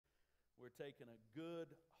we're taking a good,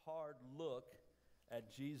 hard look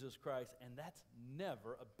at Jesus Christ, and that's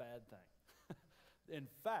never a bad thing. In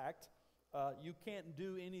fact, you can't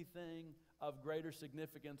do anything of greater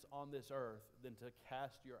significance on this earth than to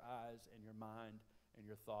cast your eyes and your mind and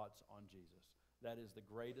your thoughts on Jesus. That is the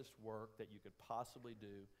greatest work that you could possibly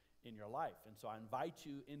do in your life. And so I invite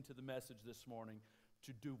you into the message this morning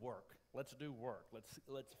to do work. Let's do work.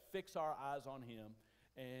 Let's fix our eyes on Him.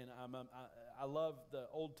 And I love the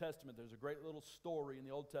Old Testament. There's a great little story in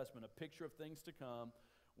the Old Testament, a picture of things to come,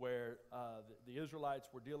 where the Israelites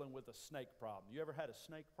were dealing with a snake problem. You ever had a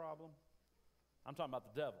snake problem? I'm talking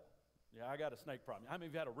about the devil. Yeah, I got a snake problem. How many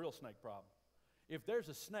of you had a real snake problem? If there's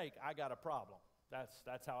a snake, I got a problem.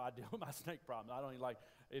 That's how I deal with my snake problem. I don't even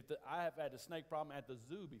I have had a snake problem at the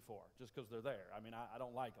zoo before, just because they're there. I mean, I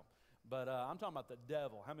don't like them. But I'm talking about the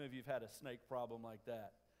devil. How many of you have had a snake problem like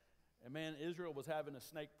that? And man, Israel was having a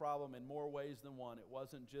snake problem in more ways than one. It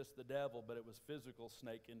wasn't just the devil, but it was physical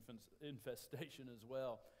snake infestation as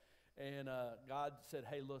well. And God said,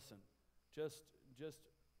 hey, listen, just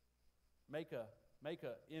make a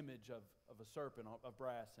image of a serpent of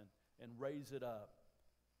brass and raise it up.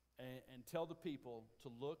 And tell the people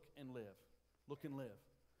to look and live. Look and live.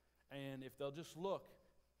 And if they'll just look,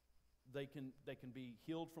 they can be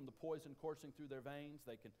healed from the poison coursing through their veins.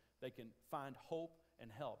 They can find hope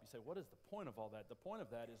and help. You say, what is the point of all that? The point of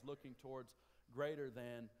that is looking towards greater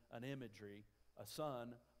than an imagery, a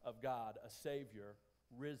Son of God, a Savior,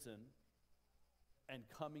 risen and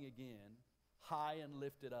coming again, high and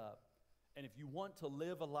lifted up. And if you want to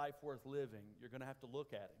live a life worth living, you're going to have to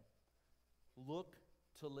look at Him. Look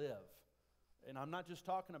to live. And I'm not just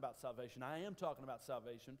talking about salvation. I am talking about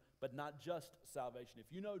salvation, but not just salvation.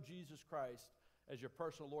 If you know Jesus Christ as your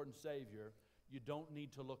personal Lord and Savior, you don't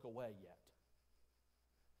need to look away yet.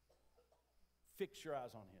 Fix your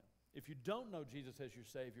eyes on Him. If you don't know Jesus as your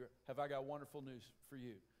Savior, have I got wonderful news for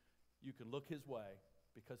you. You can look His way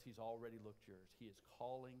because He's already looked yours. He is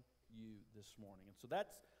calling you this morning. And so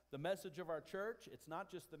that's the message of our church. It's not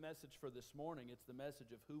just the message for this morning. It's the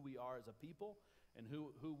message of who we are as a people and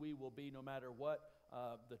who we will be no matter what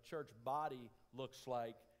the church body looks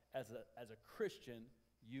like. As a Christian,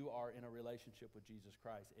 you are in a relationship with Jesus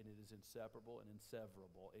Christ, and it is inseparable and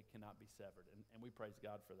inseverable. It cannot be severed, and we praise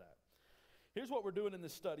God for that. Here's what we're doing in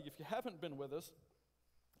this study. If you haven't been with us,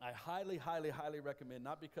 I highly, highly, highly recommend,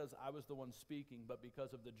 not because I was the one speaking, but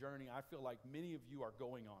because of the journey I feel like many of you are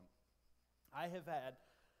going on. I have had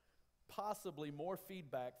possibly more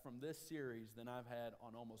feedback from this series than I've had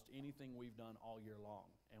on almost anything we've done all year long.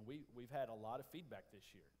 And we've had a lot of feedback this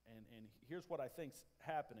year. And here's what I think's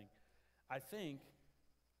happening. I think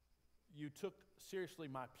you took seriously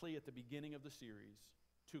my plea at the beginning of the series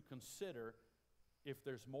to consider if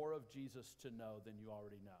there's more of Jesus to know than you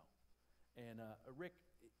already know. And Rick,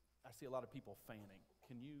 I see a lot of people fanning.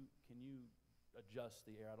 Can you adjust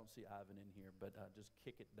the air? I don't see Ivan in here, but just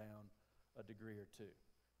kick it down a degree or two.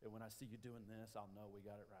 And when I see you doing this, I'll know we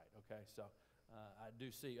got it right, okay? So I do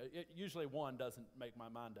see, usually one doesn't make my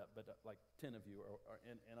mind up, but like 10 of you are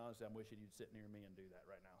and honestly, I'm wishing you'd sit near me and do that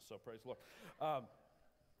right now. So praise the Lord.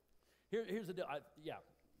 Here's the deal.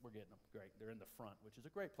 We're getting them. Great. They're in the front, which is a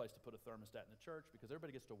great place to put a thermostat in the church because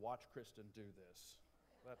everybody gets to watch Kristen do this.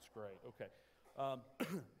 That's great. Okay.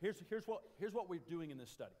 Here's what we're doing in this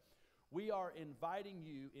study. We are inviting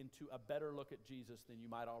you into a better look at Jesus than you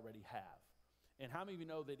might already have. And how many of you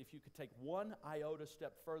know that if you could take one iota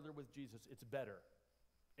step further with Jesus, it's better?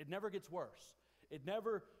 It never gets worse. You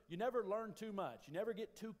never learn too much. You never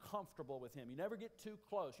get too comfortable with Him. You never get too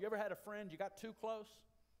close. You ever had a friend you got too close?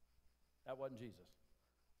 That wasn't Jesus.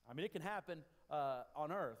 I mean, it can happen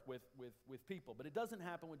on earth with people, but it doesn't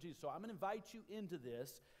happen with Jesus. So I'm going to invite you into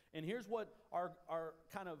this. And here's what our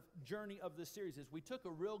kind of journey of this series is. We took a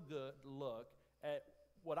real good look at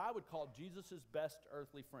what I would call Jesus' best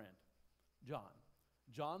earthly friend, John.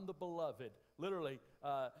 John the Beloved. Literally,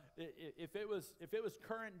 if it was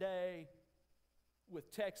current day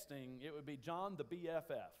with texting, it would be John the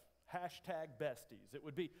BFF. Hashtag besties. It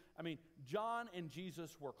would be, John and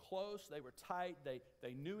Jesus were close. They were tight.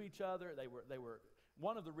 They knew each other. They were.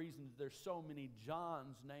 One of the reasons there's so many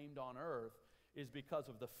Johns named on earth is because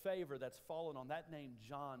of the favor that's fallen on that name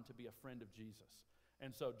John to be a friend of Jesus.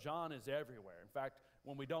 And so John is everywhere. In fact,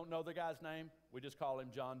 when we don't know the guy's name, we just call him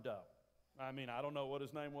John Doe. I don't know what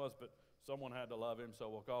his name was, but someone had to love him, so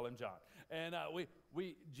we'll call him John. And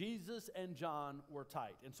Jesus and John were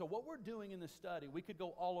tight. And so what we're doing in this study, we could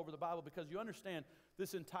go all over the Bible because you understand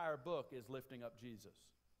this entire book is lifting up Jesus.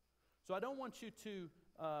 So I don't want you to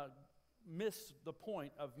miss the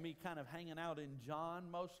point of me kind of hanging out in John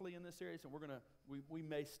mostly in this series, and we're going to we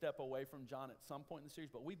may step away from John at some point in the series,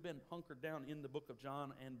 but we've been hunkered down in the book of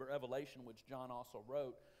John and Revelation, which John also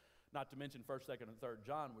wrote, not to mention 1st, 2nd, and 3rd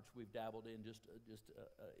John, which we've dabbled in just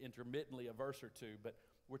intermittently a verse or two. But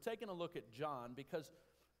we're taking a look at John because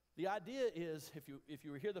the idea is, if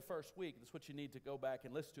you were here the first week, that's what you need to go back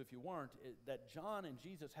and listen to if you weren't, that John and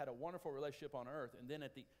Jesus had a wonderful relationship on earth, and then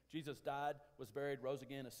Jesus died, was buried, rose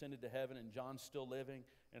again, ascended to heaven, and John's still living,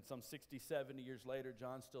 and some 60, 70 years later,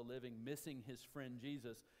 John's still living, missing his friend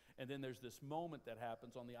Jesus, and then there's this moment that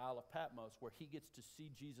happens on the Isle of Patmos where he gets to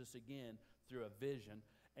see Jesus again through a vision,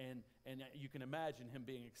 and you can imagine him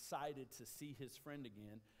being excited to see his friend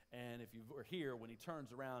again. And if you were here, when he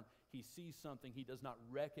turns around, he sees something he does not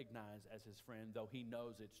recognize as his friend, though he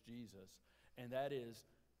knows it's Jesus. And that is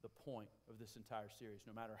the point of this entire series.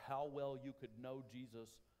 No matter how well you could know Jesus,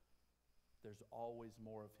 there's always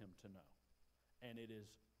more of him to know. And it is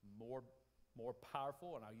more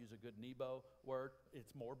powerful, and I'll use a good Nebo word,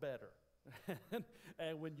 it's more better.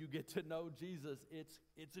 And when you get to know Jesus,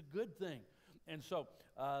 it's a good thing. And so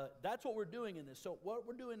that's what we're doing in this. So what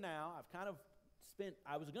we're doing now,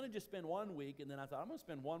 I was going to just spend 1 week, and then I thought, I'm going to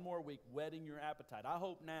spend one more week whetting your appetite. I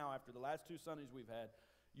hope now, after the last 2 Sundays we've had,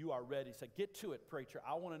 you are ready. So get to it, preacher.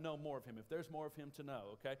 I want to know more of him, if there's more of him to know,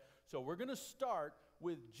 okay? So we're going to start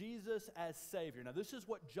with Jesus as Savior. Now, this is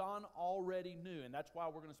what John already knew, and that's why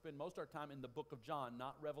we're going to spend most of our time in the book of John,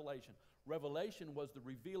 not Revelation. Revelation was the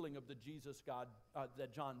revealing of the Jesus God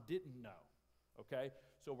that John didn't know, okay?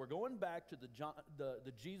 So we're going back to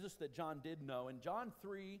the Jesus that John did know. In John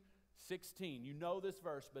 3:16, you know this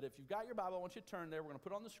verse, but if you've got your Bible, I want you to turn there. We're going to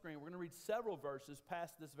put it on the screen. We're going to read several verses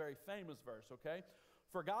past this very famous verse, okay?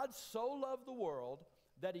 For God so loved the world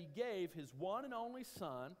that he gave his one and only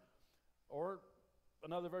Son, or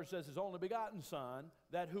another verse says his only begotten Son,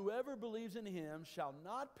 that whoever believes in him shall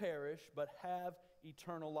not perish but have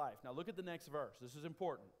eternal life. Now look at the next verse. This is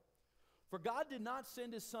important. For God did not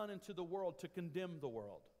send his Son into the world to condemn the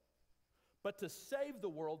world, but to save the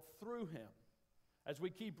world through him. As we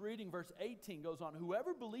keep reading, verse 18 goes on,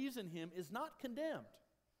 whoever believes in him is not condemned,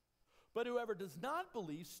 but whoever does not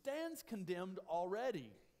believe stands condemned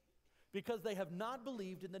already, because they have not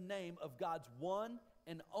believed in the name of God's one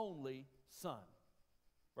and only Son.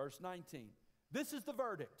 Verse 19, this is the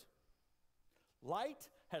verdict. Light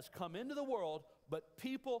has come into the world, but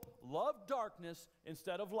people love darkness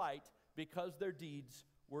instead of light, because their deeds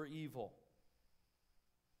were evil.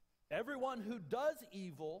 Everyone who does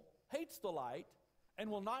evil hates the light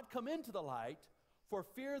and will not come into the light for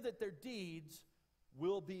fear that their deeds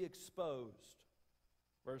will be exposed.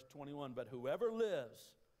 Verse 21, but whoever lives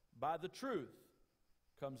by the truth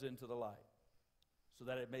comes into the light, so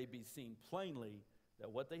that it may be seen plainly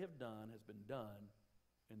that what they have done has been done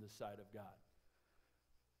in the sight of God.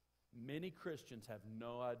 Many Christians have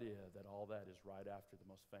no idea that all that is right after the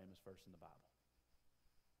most famous verse in the Bible.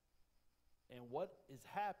 And what is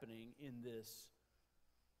happening in this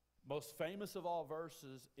most famous of all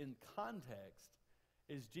verses in context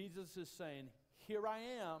is Jesus is saying, here I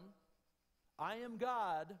am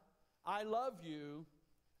God, I love you,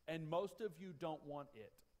 and most of you don't want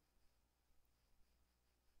it.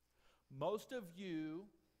 Most of you,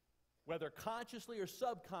 whether consciously or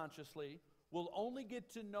subconsciously, will only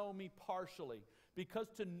get to know me partially,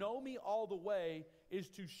 because to know me all the way is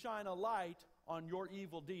to shine a light on your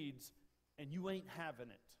evil deeds, and you ain't having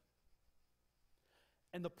it.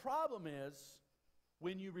 And the problem is,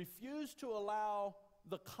 when you refuse to allow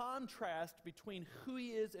the contrast between who he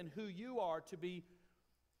is and who you are to be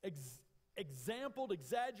exampled,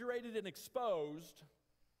 exaggerated, and exposed,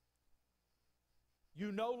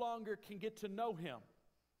 you no longer can get to know him.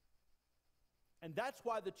 And that's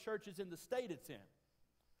why the church is in the state it's in,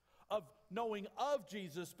 of knowing of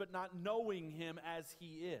Jesus but not knowing him as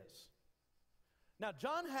he is. Now,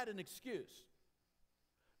 John had an excuse.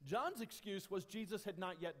 John's excuse was Jesus had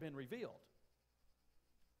not yet been revealed.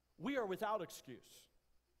 We are without excuse.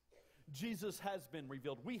 Jesus has been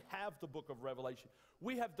revealed. We have the book of Revelation.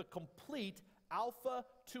 We have the complete Alpha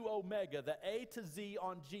to Omega, the A to Z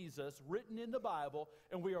on Jesus written in the Bible,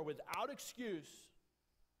 and we are without excuse.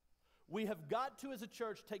 We have got to, as a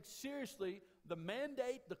church, take seriously the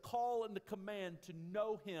mandate, the call, and the command to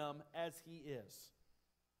know him as he is.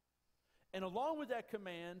 And along with that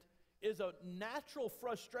command is a natural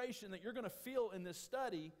frustration that you're going to feel in this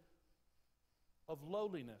study of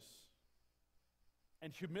lowliness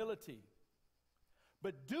and humility.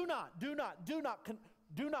 But do not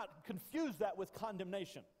confuse that with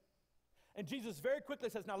condemnation. And Jesus very quickly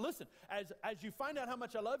says, now listen, as you find out how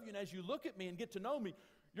much I love you and as you look at me and get to know me,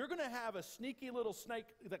 you're going to have a sneaky little snake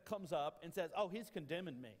that comes up and says, oh, he's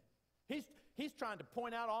condemning me. He's trying to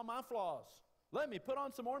point out all my flaws. Let me put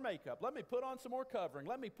on some more makeup. Let me put on some more covering.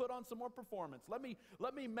 Let me put on some more performance. Let me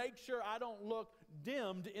make sure I don't look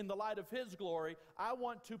dimmed in the light of His glory. I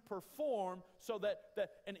want to perform so that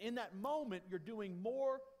and in that moment, you're doing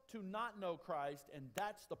more to not know Christ, and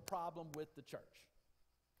that's the problem with the church.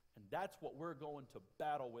 And that's what we're going to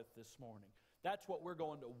battle with this morning. That's what we're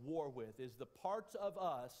going to war with, is the parts of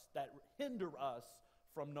us that hinder us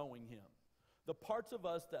from knowing Him. The parts of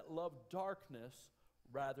us that love darkness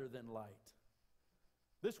rather than light.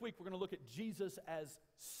 This week we're going to look at Jesus as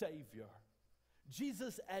Savior.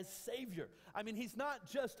 Jesus as Savior. I mean, He's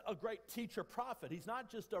not just a great teacher prophet. He's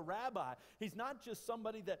not just a rabbi. He's not just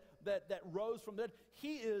somebody that rose from the dead.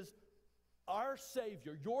 He is our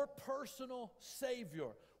Savior, your personal Savior.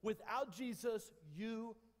 Without Jesus,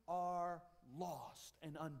 you are lost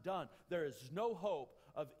and undone. There is no hope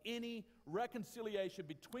of any reconciliation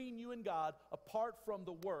between you and God apart from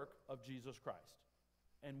the work of Jesus Christ.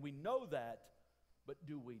 And we know that, but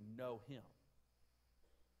do we know Him?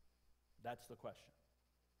 That's the question.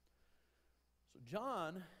 So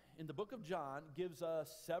John, in the book of John, gives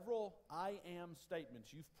us several I am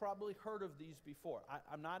statements. You've probably heard of these before.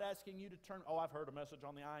 I'm not asking you to turn, I've heard a message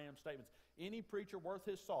on the I am statements. Any preacher worth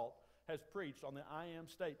his salt has preached on the I am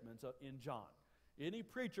statements in John. Any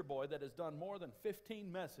preacher boy that has done more than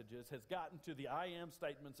 15 messages has gotten to the I am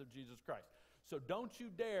statements of Jesus Christ. So don't you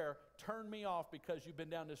dare turn me off because you've been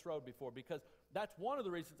down this road before, because that's one of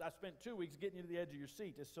the reasons I spent 2 weeks getting you to the edge of your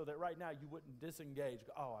seat, is so that right now you wouldn't disengage.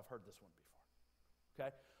 Go, I've heard this one before.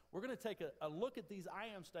 Okay? We're going to take a look at these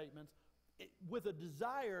I am statements with a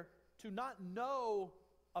desire to not know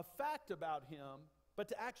a fact about Him, but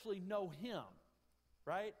to actually know Him.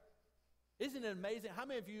 Right? Isn't it amazing? How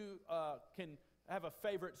many of you can have a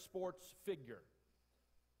favorite sports figure?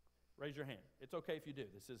 Raise your hand. It's okay if you do.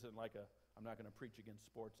 This isn't like I'm not going to preach against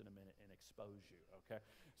sports in a minute and expose you, okay?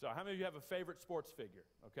 So how many of you have a favorite sports figure,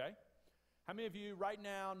 okay? How many of you right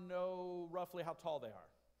now know roughly how tall they are?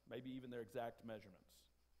 Maybe even their exact measurements.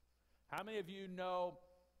 How many of you know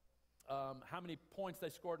how many points they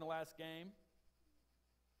scored in the last game?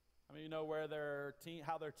 How many of you know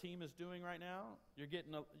how their team is doing right now?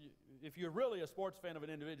 If you're really a sports fan of an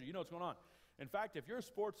individual, you know what's going on. In fact, if you're a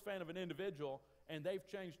sports fan of an individual and they've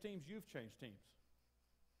changed teams, you've changed teams.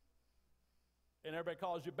 And everybody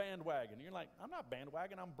calls you bandwagon. And you're like, I'm not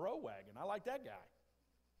bandwagon, I'm bro-wagon. I like that guy.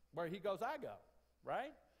 Where he goes, I go.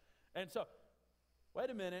 Right? And so, wait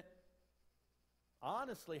a minute.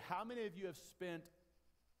 Honestly, how many of you have spent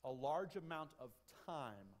a large amount of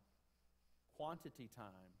time, quantity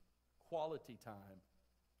time, quality time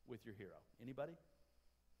with your hero? Anybody?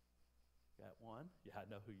 Got one? Yeah, I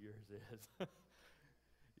know who yours is.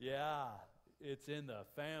 Yeah. It's in the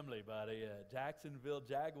family, buddy. Jacksonville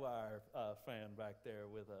Jaguar fan back there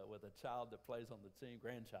with a child that plays on the team,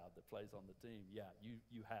 grandchild that plays on the team. Yeah,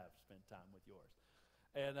 you have spent time with yours.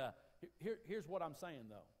 And here's what I'm saying,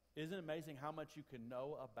 though. Isn't it amazing how much you can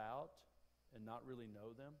know about and not really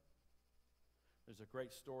know them? There's a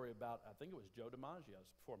great story about, I think it was Joe DiMaggio. It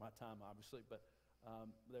was before my time, obviously, but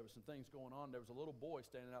there were some things going on. There was a little boy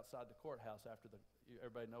standing outside the courthouse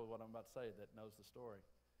everybody knows what I'm about to say that knows the story.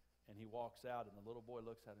 And he walks out, and the little boy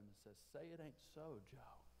looks at him and says, "Say it ain't so, Joe.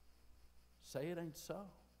 Say it ain't so."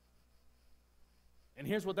 And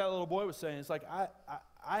here's what that little boy was saying. It's like,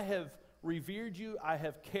 I have revered you. I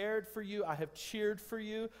have cared for you. I have cheered for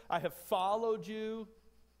you. I have followed you,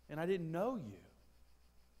 and I didn't know you.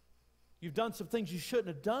 You've done some things you shouldn't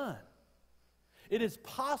have done. It is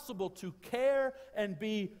possible to care and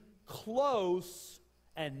be close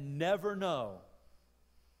and never know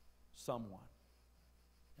someone.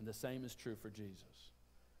 And the same is true for Jesus.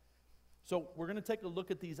 So we're going to take a look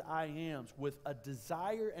at these I ams with a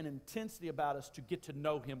desire and intensity about us to get to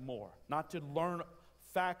know Him more. Not to learn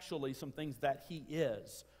factually some things that He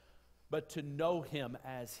is, but to know Him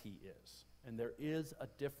as He is. And there is a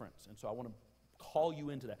difference. And so I want to call you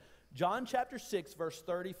into that. John chapter 6, verse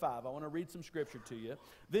 35. I want to read some scripture to you.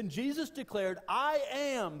 Then Jesus declared, I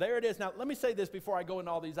am. There it is. Now, let me say this before I go into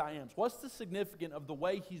all these I ams. What's the significance of the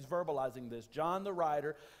way he's verbalizing this? John, the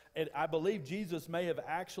writer, and I believe Jesus may have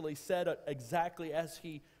actually said it exactly as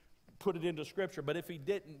he put it into scripture. But if he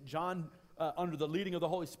didn't, John, under the leading of the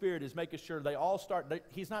Holy Spirit, is making sure they all start.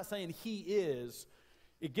 He's not saying he is.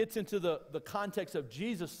 It gets into the context of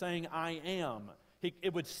Jesus saying, I am.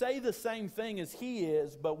 It would say the same thing as he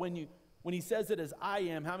is, but when he says it as I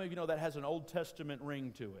am, how many of you know that has an Old Testament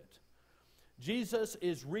ring to it? Jesus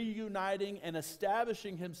is reuniting and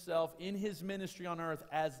establishing himself in his ministry on earth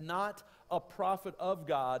as not a prophet of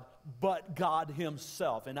God, but God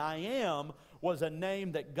himself. And I am was a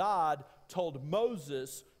name that God told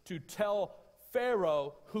Moses to tell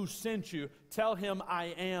Pharaoh who sent you. Tell him I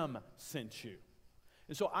am sent you.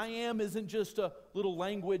 And so I am isn't just a little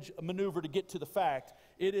language maneuver to get to the fact.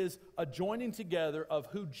 It is a joining together of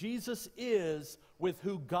who Jesus is with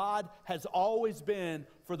who God has always been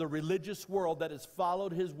for the religious world that has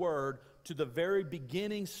followed his word to the very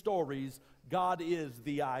beginning stories. God is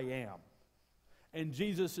the I am. And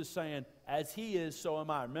Jesus is saying, as he is, so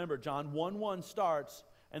am I. Remember, John 1:1 starts,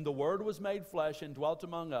 and the Word was made flesh and dwelt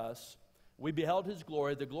among us. We beheld his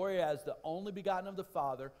glory, the glory as the only begotten of the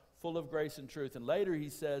Father, full of grace and truth. And later he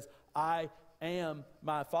says, I am,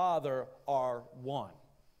 my Father are one.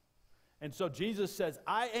 And so Jesus says,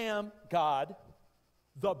 I am God,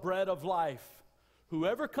 the bread of life.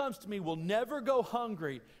 Whoever comes to me will never go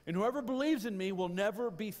hungry, and whoever believes in me will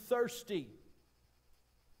never be thirsty.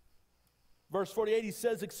 Verse 48, he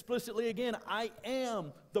says explicitly again, I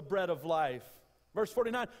am the bread of life. Verse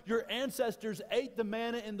 49, your ancestors ate the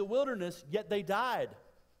manna in the wilderness, yet they died.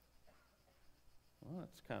 Well,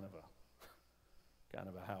 that's kind of a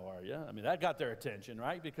how are you? I mean, that got their attention,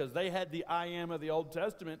 right? Because they had the I am of the Old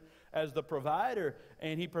Testament as the provider,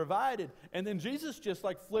 and he provided. And then Jesus just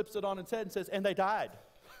like flips it on its head and says, and they died.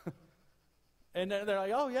 And they're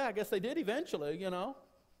like, oh yeah, I guess they did eventually, you know.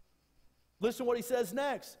 Listen what he says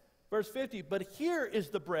next. Verse 50, but here is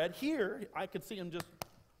the bread. Here, I could see him just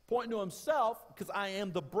pointing to himself, because I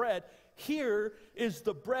am the bread. Here is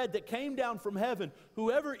the bread that came down from heaven.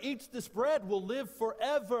 Whoever eats this bread will live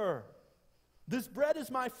forever. This bread is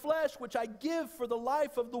my flesh, which I give for the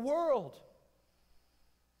life of the world.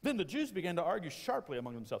 Then the Jews began to argue sharply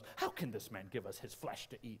among themselves. How can this man give us his flesh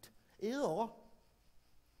to eat? Ew.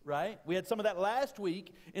 Right? We had some of that last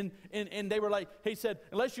week, and they were like, he said,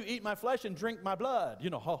 unless you eat my flesh and drink my blood. You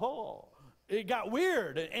know, ho ho. It got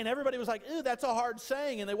weird, and everybody was like, ew, that's a hard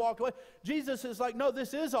saying, and they walked away. Jesus is like, no,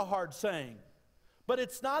 this is a hard saying. But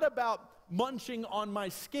it's not about munching on my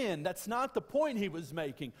skin. That's not the point he was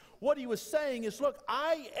making. What he was saying is, look,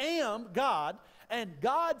 I am God, and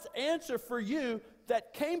God's answer for you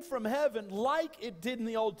that came from heaven, like it did in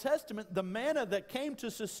the Old Testament, the manna that came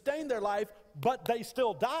to sustain their life, but they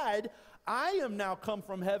still died, I am now come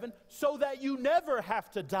from heaven so that you never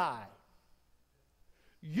have to die.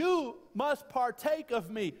 You must partake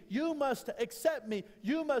of me. You must accept me.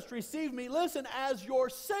 You must receive me, listen, as your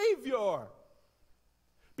Savior.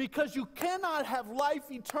 Because you cannot have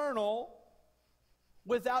life eternal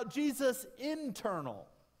without Jesus internal.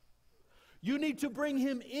 You need to bring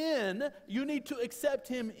him in. You need to accept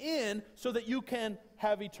him in so that you can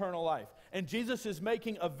have eternal life. And Jesus is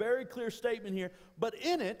making a very clear statement here. But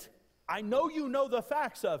in it, I know you know the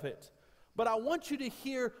facts of it, but I want you to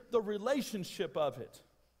hear the relationship of it.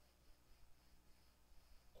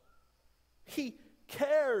 He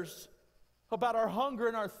cares about our hunger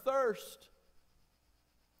and our thirst.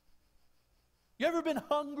 You ever been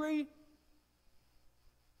hungry?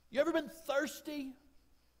 You ever been thirsty?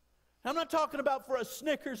 I'm not talking about for a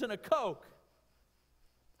Snickers and a Coke.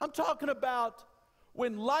 I'm talking about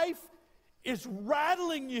when life is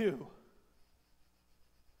rattling you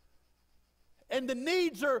and the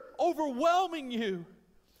needs are overwhelming you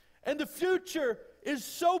and the future is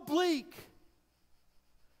so bleak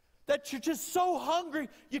that you're just so hungry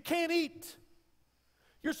you can't eat.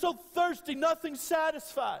 You're so thirsty, nothing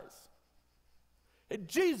satisfies. And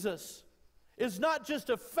Jesus is not just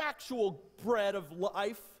a factual bread of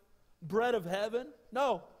life, bread of heaven.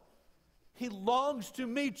 No, he longs to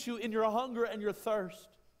meet you in your hunger and your thirst.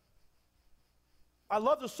 I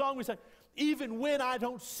love the song we sang, even when I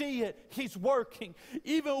don't see it, he's working.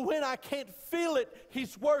 Even when I can't feel it,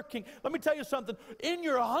 he's working. Let me tell you something. In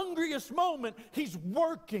your hungriest moment, he's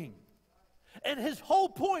working. And his whole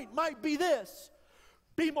point might be this: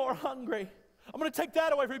 be more hungry. I'm going to take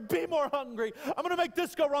that away from you. Be more hungry. I'm going to make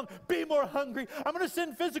this go wrong. Be more hungry. I'm going to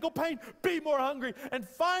send physical pain. Be more hungry. And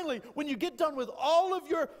finally, when you get done with all of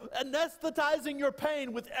your anesthetizing your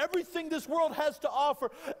pain with everything this world has to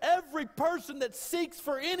offer, every person that seeks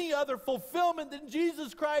for any other fulfillment than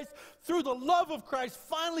Jesus Christ through the love of Christ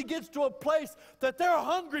finally gets to a place that they're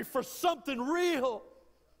hungry for something real.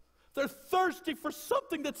 They're thirsty for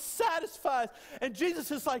something that satisfies. And Jesus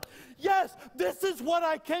is like, yes, this is what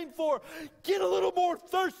I came for. Get a little more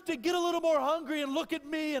thirsty, get a little more hungry, and look at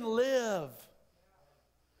me and live.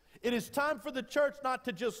 It is time for the church not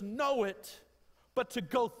to just know it, but to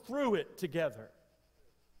go through it together.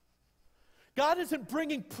 God isn't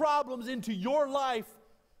bringing problems into your life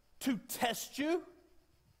to test you.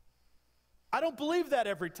 I don't believe that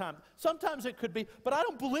every time. Sometimes it could be, but I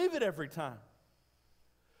don't believe it every time.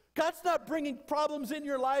 God's not bringing problems in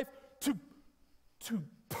your life to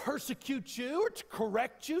persecute you or to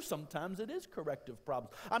correct you. Sometimes it is corrective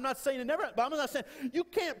problems. I'm not saying it never, but I'm not saying you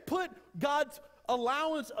can't put God's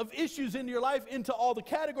allowance of issues into your life into all the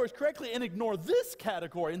categories correctly and ignore this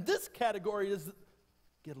category. And this category is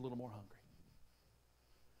get a little more hungry.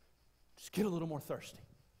 Just get a little more thirsty.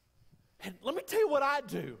 And let me tell you what I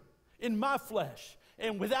do in my flesh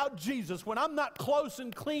and without Jesus. When I'm not close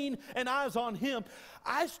and clean and eyes on Him,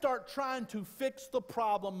 I start trying to fix the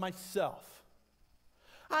problem myself.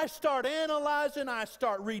 I start analyzing, I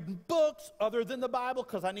start reading books other than the Bible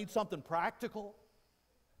because I need something practical.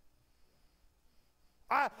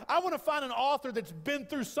 I want to find an author that's been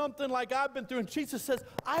through something like I've been through. And Jesus says,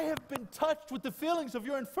 I have been touched with the feelings of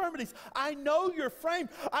your infirmities. I know your frame.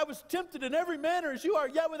 I was tempted in every manner as you are,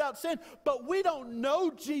 yet without sin. But we don't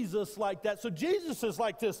know Jesus like that. So Jesus is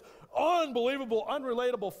like this unbelievable,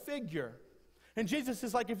 unrelatable figure. And Jesus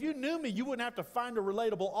is like, if you knew me, you wouldn't have to find a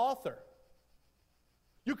relatable author.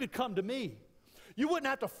 You could come to me. You wouldn't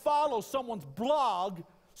have to follow someone's blog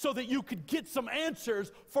so that you could get some answers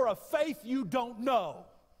for a faith you don't know.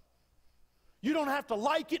 You don't have to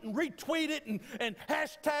like it and retweet it and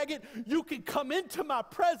hashtag it. You can come into my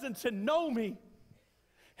presence and know me.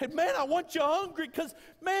 And man, I want you hungry because,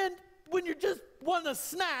 man, when you just want a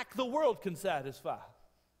snack, the world can satisfy.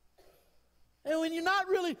 And when you're not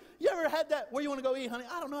really, you ever had that, where you want to go eat, honey?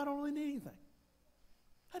 I don't know, I don't really need anything.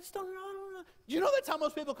 I just don't know, I don't know. You know that's how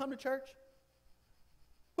most people come to church?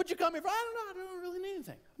 What'd you come here for? I don't know, I don't really need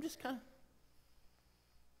anything. I'm just kind of,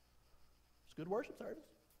 it's good worship service.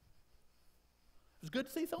 It was good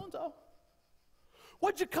to see so-and-so.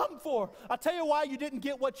 What'd you come for? I'll tell you why you didn't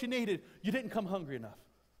get what you needed. You didn't come hungry enough.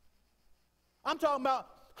 I'm talking about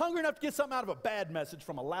hungry enough to get something out of a bad message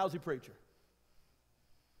from a lousy preacher.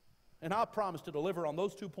 And I promise to deliver on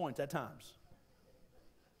those 2 points at times.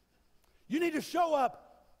 You need to show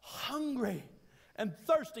up hungry and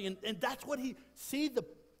thirsty. And that's what see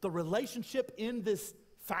the relationship in this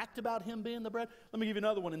fact about Him being the bread? Let me give you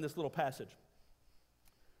another one in this little passage.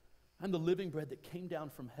 I'm the living bread that came down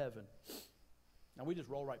from heaven. Now we just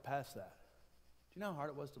roll right past that. Do you know how hard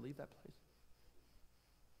it was to leave that place?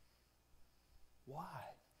 Why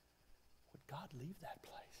would God leave that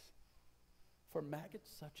place for maggots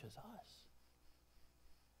such as us?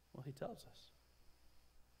 Well, He tells us,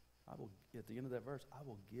 at the end of that verse, I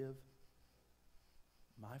will give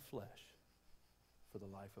my flesh for the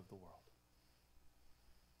life of the world.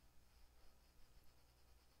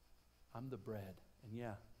 I'm the bread, and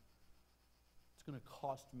yeah, it's going to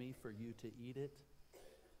cost me for you to eat it,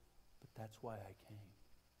 but that's why I came.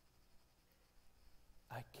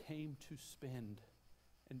 I came to spend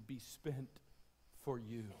and be spent for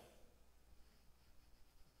you.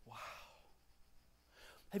 Wow.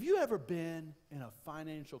 Have you ever been in a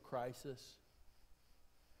financial crisis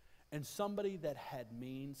and somebody that had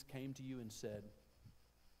means came to you and said,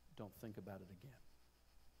 don't think about it again.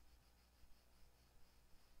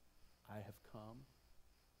 I have come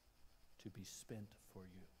to be spent for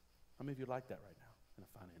you. How many of you like that right now in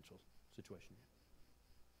a financial situation?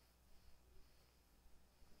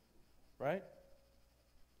 Right?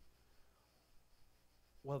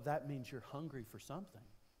 Well, that means you're hungry for something.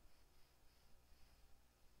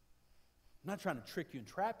 I'm not trying to trick you and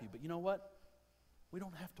trap you, but you know what? We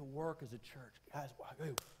don't have to work as a church. Guys,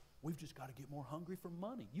 we've just got to get more hungry for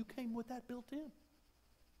money. You came with that built in.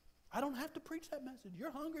 I don't have to preach that message.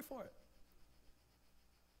 You're hungry for it.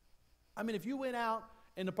 I mean, if you went out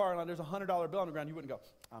in the parking lot, there's a $100 bill on the ground, you wouldn't go,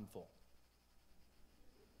 I'm full.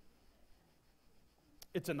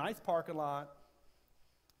 It's a nice parking lot,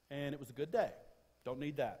 and it was a good day. Don't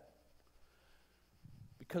need that.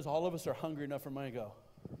 Because all of us are hungry enough for money to go,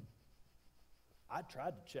 I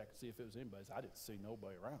tried to check to see if it was anybody's. I didn't see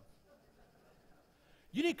nobody around.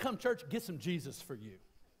 You need to come to church, get some Jesus for you.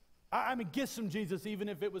 I mean, get some Jesus, even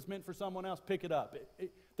if it was meant for someone else, pick it up.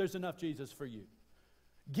 There's enough Jesus for you.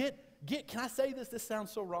 Can I say this? This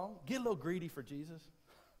sounds so wrong. Get a little greedy for Jesus.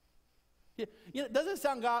 Doesn't it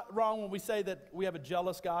sound wrong when we say that we have a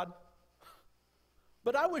jealous God?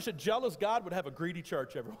 But I wish a jealous God would have a greedy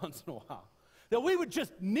church every once in a while. That we would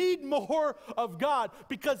just need more of God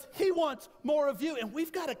because He wants more of you. And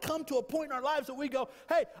we've got to come to a point in our lives that we go,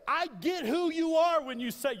 hey, I get who you are when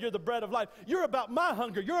you say you're the bread of life. You're about my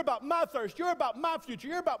hunger. You're about my thirst. You're about my future.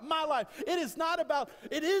 You're about my life. It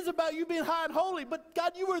is about you being high and holy. But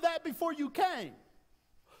God, you were that before you came.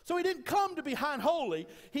 So He didn't come to be high and holy.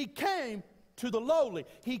 He came to the lowly.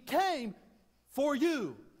 He came for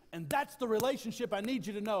you. And that's the relationship I need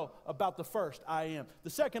you to know about the first I am. The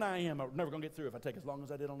second I am, I'm never going to get through if I take as long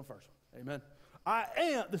as I did on the first one. Amen. I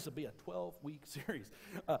am, this will be a 12-week series.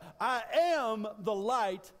 I am the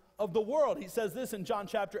light of the world. He says this in John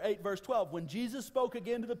chapter 8, verse 12. When Jesus spoke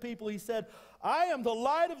again to the people, he said, I am the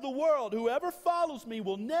light of the world. Whoever follows me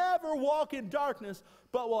will never walk in darkness,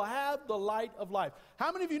 but will have the light of life.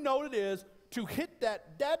 How many of you know what it is to hit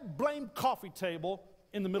that blamed coffee table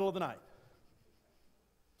in the middle of the night?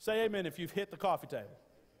 Say amen if you've hit the coffee table.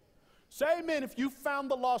 Say amen if you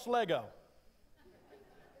found the lost Lego.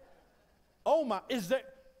 Oh my,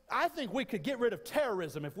 I think we could get rid of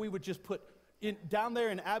terrorism if we would just put down there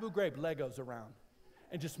in Abu Ghraib Legos around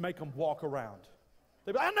and just make them walk around.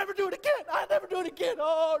 They'd be like, I'll never do it again. I'll never do it again.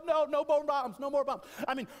 Oh, no, no more bombs, no more bombs.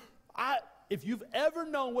 I mean, if you've ever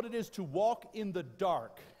known what it is to walk in the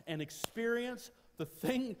dark and experience the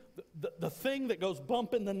thing that goes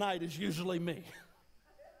bump in the night is usually me.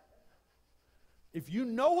 If you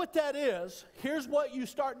know what that is, here's what you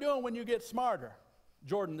start doing when you get smarter.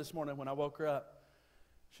 Jordan, this morning when I woke her up,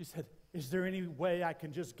 she said, is there any way I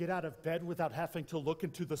can just get out of bed without having to look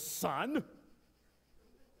into the sun?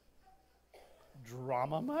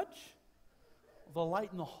 Drama much? The light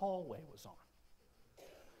in the hallway was on.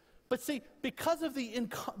 But see, because of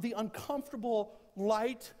the uncomfortable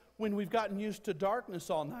light when we've gotten used to darkness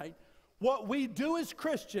all night, what we do as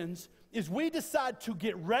Christians is we decide to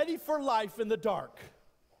get ready for life in the dark.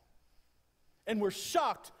 And we're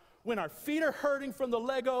shocked when our feet are hurting from the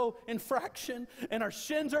Lego infraction and our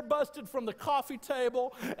shins are busted from the coffee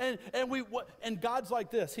table and God's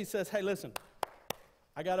like this. He says, hey, listen,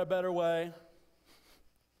 I got a better way.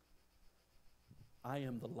 I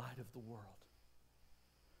am the light of the world.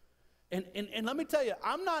 And let me tell you,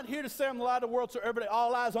 I'm not here to say I'm the light of the world so everybody,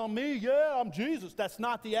 all eyes on me. Yeah, I'm Jesus. That's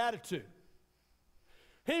not the attitude.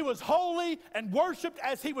 He was holy and worshiped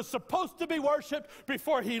as he was supposed to be worshiped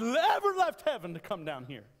before he ever left heaven to come down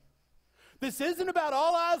here. This isn't about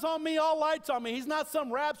all eyes on me, all lights on me. He's not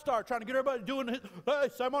some rap star trying to get everybody doing, hey,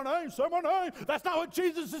 say my name, say my name. That's not what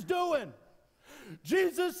Jesus is doing.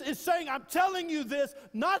 Jesus is saying, I'm telling you this,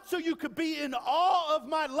 not so you could be in awe of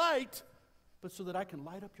my light, but so that I can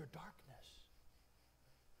light up your darkness.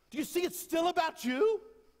 Do you see it's still about you?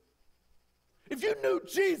 If you knew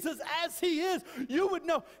Jesus as he is, you would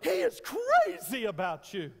know he is crazy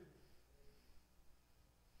about you.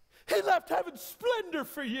 He left heaven's splendor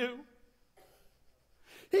for you.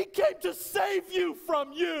 He came to save you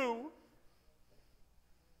from you.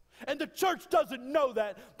 And the church doesn't know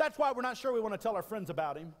that. That's why we're not sure we want to tell our friends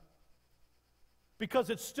about him. Because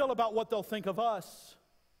it's still about what they'll think of us.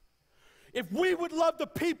 If we would love the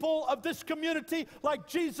people of this community like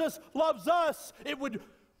Jesus loves us, it would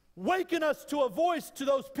waken us to a voice to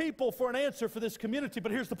those people for an answer for this community.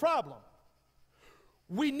 But here's the problem.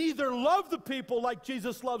 We neither love the people like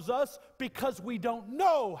Jesus loves us because we don't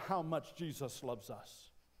know how much Jesus loves us.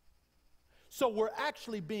 So we're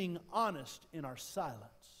actually being honest in our silence.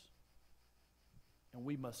 And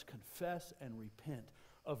we must confess and repent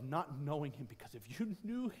of not knowing him, because if you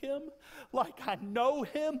knew him like I know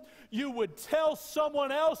him, you would tell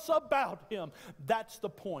someone else about him. That's the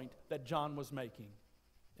point that John was making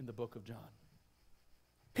in the book of John.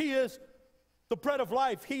 He is the bread of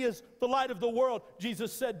life. He is the light of the world.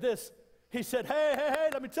 Jesus said this. He said, hey,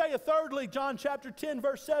 let me tell you, thirdly, John chapter 10,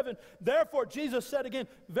 verse 7, therefore Jesus said again,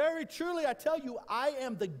 very truly I tell you, I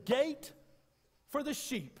am the gate for the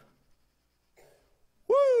sheep.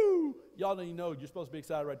 Woo! Y'all don't even know, you're supposed to be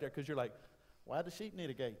excited right there because you're like, why do sheep need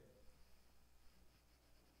a gate?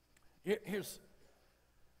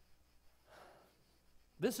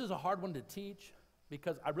 This is a hard one to teach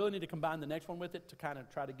because I really need to combine the next one with it to kind of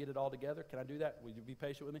try to get it all together. Can I do that? Will you be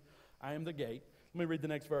patient with me? I am the gate. Let me read the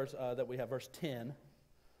next verse that we have, verse 10.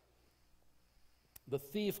 The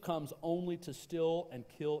thief comes only to steal and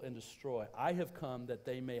kill and destroy. I have come that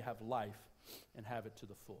they may have life and have it to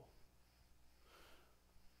the full.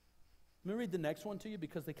 Let me read the next one to you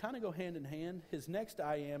because they kind of go hand in hand. His next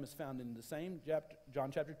I am is found in the same chapter,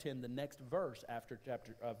 John chapter 10, the next verse after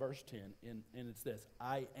verse 10, and it's this.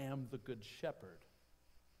 I am the good shepherd.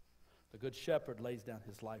 The good shepherd lays down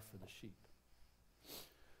his life for the sheep.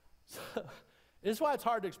 So, this is why it's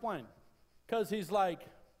hard to explain. Because he's like,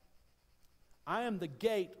 I am the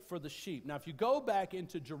gate for the sheep. Now, if you go back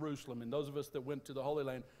into Jerusalem, and those of us that went to the Holy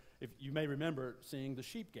Land, if you may remember seeing the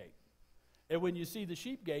sheep gate. And when you see the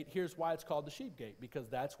sheep gate, here's why it's called the sheep gate. Because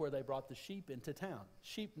that's where they brought the sheep into town.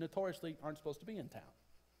 Sheep notoriously aren't supposed to be in town.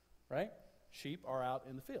 Right? Sheep are out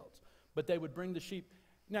in the fields. But they would bring the sheep.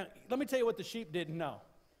 Now, let me tell you what the sheep didn't know.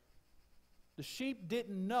 The sheep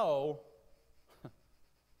didn't know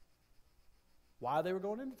why they were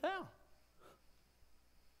going into town.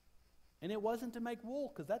 And it wasn't to make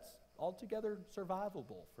wool, because that's altogether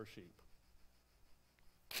survivable for sheep.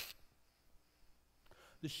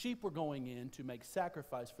 The sheep were going in to make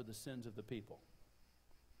sacrifice for the sins of the people.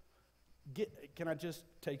 Can I just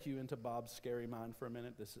take you into Bob's scary mind for a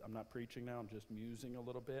minute? I'm not preaching now, I'm just musing a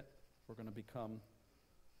little bit. We're going to become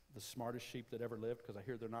the smartest sheep that ever lived, because I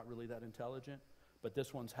hear they're not really that intelligent. But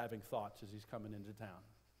this one's having thoughts as he's coming into town.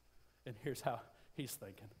 And here's how he's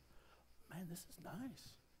thinking. Man, this is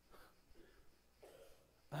nice.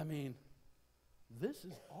 I mean, this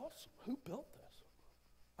is awesome. Who built this?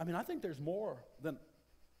 I mean, I think there's more than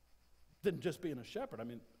just being a shepherd. I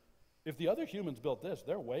mean, if the other humans built this,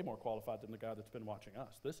 they're way more qualified than the guy that's been watching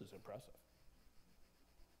us. This is impressive.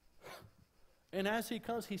 And as he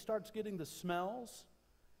comes, he starts getting the smells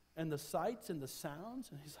and the sights and the sounds,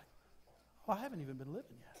 and he's like, oh, I haven't even been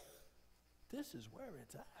living yet. This is where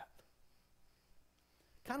it's at.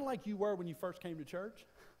 Kind of like you were when you first came to church.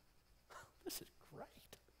 This is great.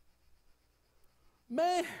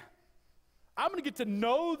 Man, I'm going to get to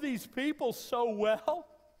know these people so well.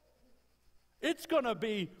 It's going to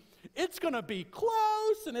be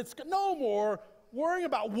close, and it's no more worrying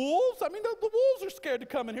about wolves. I mean, the wolves are scared to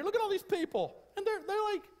come in here. Look at all these people. And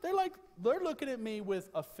they're looking at me with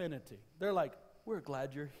affinity. They're like, we're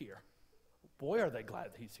glad you're here. Boy, are they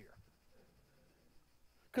glad he's here.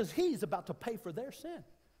 Because he's about to pay for their sin.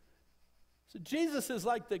 So Jesus is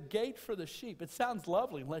like the gate for the sheep. It sounds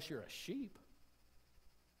lovely unless you're a sheep.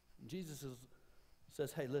 And Jesus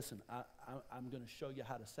says, hey, listen, I'm going to show you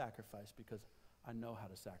how to sacrifice because I know how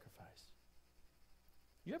to sacrifice.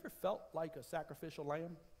 You ever felt like a sacrificial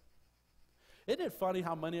lamb? Isn't it funny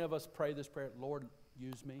how many of us pray this prayer, Lord,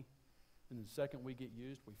 use me. And the second we get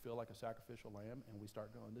used, we feel like a sacrificial lamb and we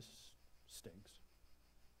start going, this stinks.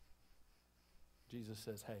 Jesus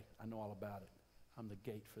says, hey, I know all about it. I'm the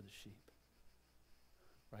gate for the sheep.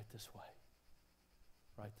 Right this way.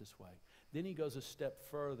 Right this way. Then he goes a step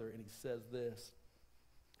further and he says this.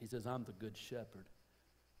 He says, I'm the good shepherd.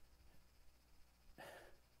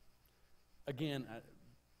 Again,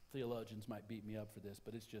 theologians might beat me up for this,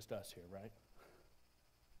 but it's just us here, right?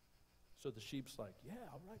 So the sheep's like, yeah,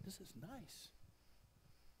 all right, this is nice.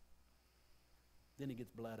 Then he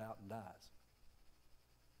gets bled out and dies.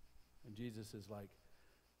 And Jesus is like,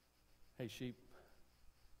 hey, sheep,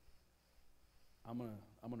 I'm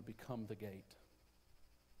gonna become the gate.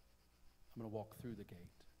 I'm gonna walk through the gate.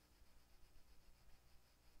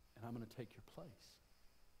 And I'm gonna take your place.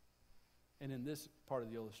 And in this part of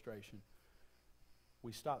the illustration,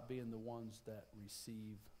 we stop being the ones that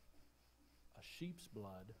receive a sheep's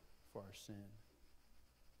blood for our sin,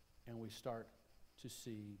 and we start to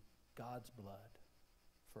see God's blood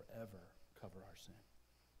forever cover our sin.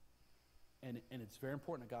 And it's very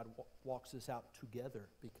important that God walks this out together,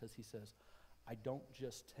 because he says, I don't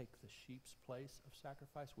just take the sheep's place of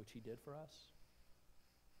sacrifice, which he did for us,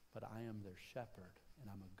 but I am their shepherd, and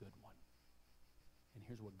I'm a good one. And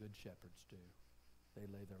here's what good shepherds do. They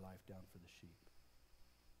lay their life down for the sheep.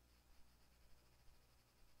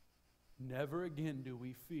 Never again do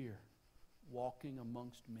we fear walking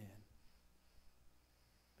amongst men,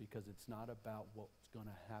 because it's not about what's going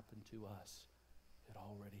to happen to us. It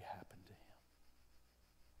already happened to him.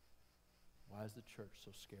 Why is the church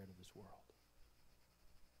so scared of this world?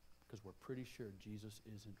 Because we're pretty sure Jesus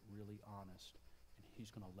isn't really honest, and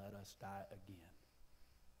he's going to let us die again.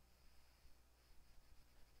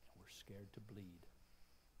 And we're scared to bleed.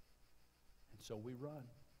 And so we run.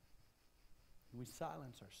 And we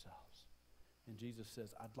silence ourselves. And Jesus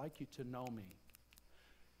says, I'd like you to know me.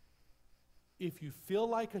 If you feel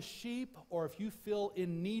like a sheep or if you feel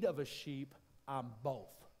in need of a sheep, I'm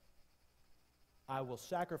both. I will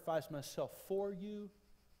sacrifice myself for you.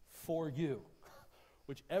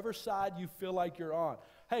 Whichever side you feel like you're on.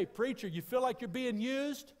 Hey, preacher, you feel like you're being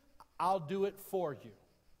used? I'll do it for you.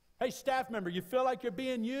 Hey, staff member, you feel like you're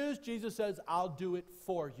being used? Jesus says, I'll do it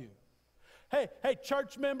for you. Hey,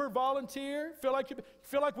 church member, volunteer, feel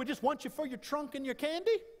like we just want you for your trunk and your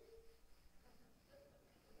candy?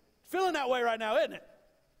 Feeling that way right now, isn't it?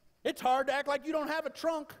 It's hard to act like you don't have a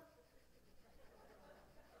trunk.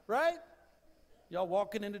 Right? Y'all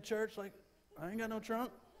walking into church like, I ain't got no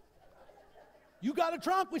trunk. You got a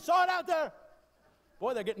trunk? We saw it out there.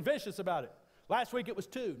 Boy, they're getting vicious about it. Last week it was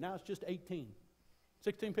 2. Now it's just 18.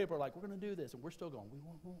 16 people are like, we're going to do this. And we're still going, we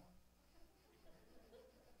want more.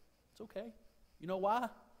 It's okay. You know why?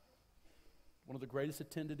 One of the greatest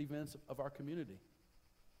attended events of our community.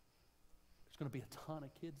 There's going to be a ton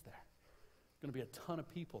of kids there. There's going to be a ton of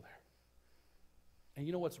people there. And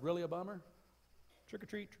you know what's really a bummer? Trick or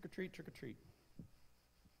treat, trick or treat, trick or treat.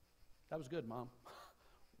 That was good, Mom.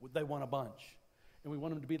 They want a bunch. And we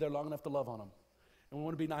want them to be there long enough to love on them. And we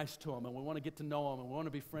want to be nice to them. And we want to get to know them. And we want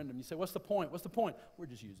to befriend them. You say, what's the point? What's the point? We're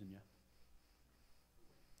just using you.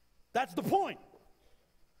 That's the point.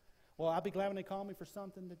 Well, I'll be glad when they call me for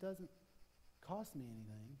something that doesn't cost me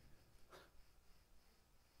anything.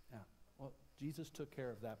 Yeah, well, Jesus took care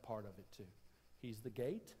of that part of it too. He's the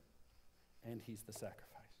gate and he's the sacrifice.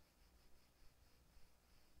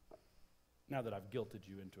 Now that I've guilted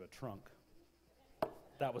you into a trunk,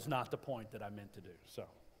 that was not the point that I meant to do. So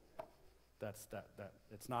that's that.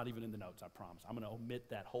 It's not even in the notes, I promise. I'm going to omit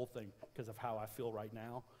that whole thing because of how I feel right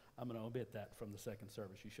now. I'm going to omit that from the second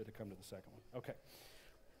service. You should have come to the second one. Okay.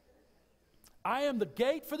 I am the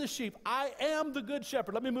gate for the sheep. I am the good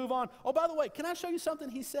shepherd. Let me move on. Oh, by the way, can I show you something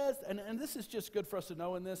he says? And this is just good for us to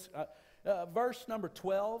know in this. Verse number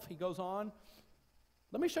 12, he goes on.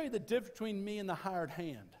 Let me show you the difference between me and the hired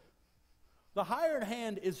hand. The hired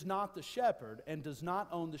hand is not the shepherd and does not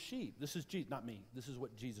own the sheep. This is not me. This is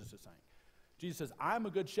what Jesus is saying. Jesus says, I'm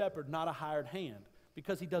a good shepherd, not a hired hand,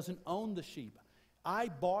 because he doesn't own the sheep. I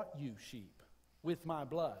bought you sheep with my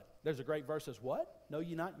blood. There's a great verse that says, what? No,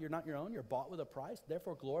 you're not your own. You're bought with a price.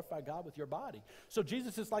 Therefore, glorify God with your body. So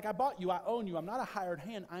Jesus is like, I bought you. I own you. I'm not a hired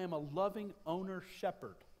hand. I am a loving owner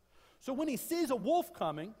shepherd. So when he sees a wolf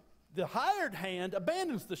coming, the hired hand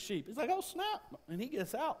abandons the sheep. He's like, oh, snap. And he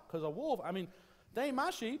gets out because a wolf, they ain't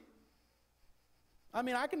my sheep.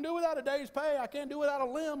 I can do without a day's pay. I can't do without a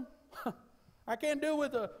limb. I can't do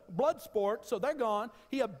with a blood sport, so they're gone.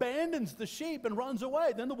 He abandons the sheep and runs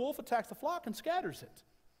away. Then the wolf attacks the flock and scatters it.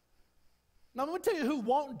 Now, I'm going to tell you who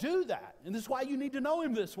won't do that, and this is why you need to know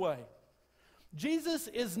him this way. Jesus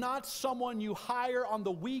is not someone you hire on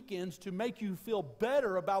the weekends to make you feel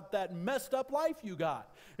better about that messed up life you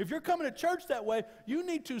got. If you're coming to church that way, you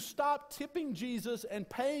need to stop tipping Jesus and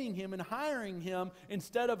paying him and hiring him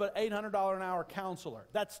instead of an $800 an hour counselor.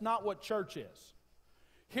 That's not what church is.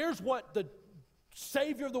 Here's what the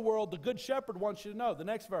Savior of the world, the Good Shepherd, wants you to know. The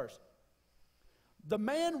next verse. The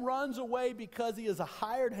man runs away because he is a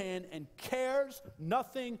hired hand and cares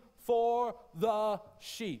nothing for the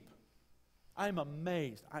sheep. I am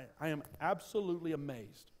amazed. I am absolutely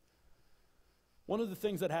amazed. One of the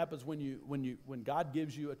things that happens when God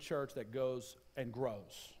gives you a church that goes and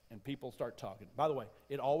grows and people start talking. By the way,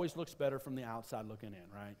 it always looks better from the outside looking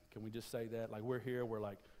in, right? Can we just say that? Like we're here, we're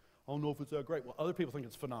like, I don't know if it's that great. Well, other people think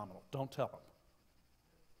it's phenomenal. Don't tell them.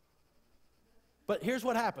 But here's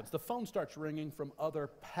what happens. The phone starts ringing from other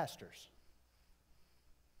pastors.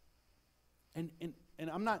 And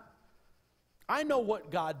I know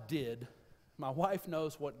what God did. My wife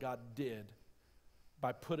knows what God did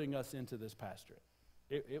by putting us into this pastorate.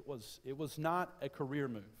 It was not a career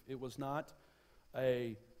move. It was not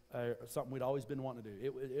something we'd always been wanting to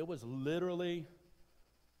do. It was literally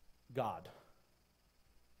God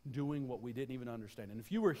doing what we didn't even understand. And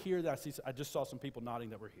if you were here, I just saw some people nodding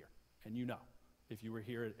that were here, and you know. If you were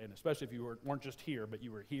here, and especially if you weren't just here, but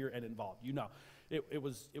you were here and involved, you know. It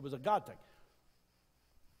was a God thing.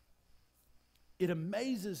 It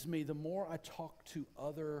amazes me the more I talk to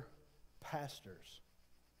other pastors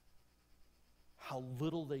how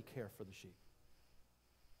little they care for the sheep.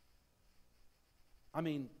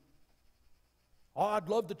 I'd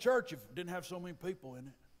love the church if it didn't have so many people in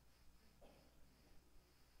it.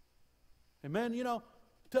 And man,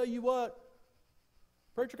 tell you what,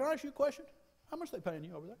 preacher, can I ask you a question? How much are they paying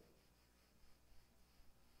you over there?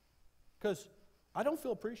 Because I don't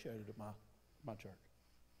feel appreciated at my church.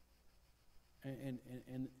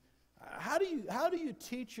 And how do you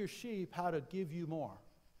teach your sheep how to give you more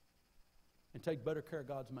and take better care of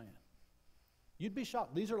God's man? You'd be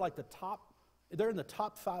shocked. These are like they're in the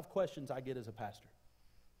top 5 questions I get as a pastor.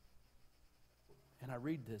 And I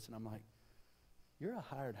read this and I'm like, you're a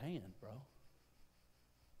hired hand, bro.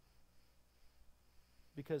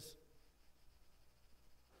 Because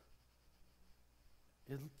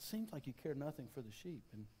it seems like you care nothing for the sheep,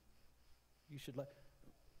 and you should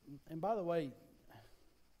and by the way,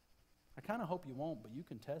 I kind of hope you won't, but you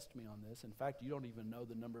can test me on this. In fact, you don't even know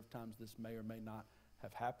the number of times this may or may not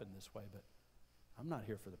have happened this way, but I'm not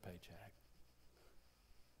here for the paycheck.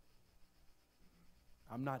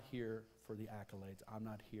 I'm not here for the accolades. I'm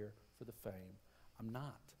not here for the fame. I'm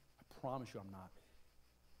not. I promise you I'm not.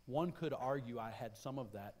 One could argue I had some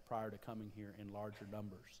of that prior to coming here in larger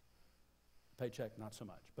numbers. Paycheck, not so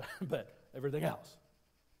much, but everything else.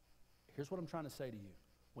 Here's what I'm trying to say to you.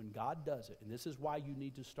 When God does it, and this is why you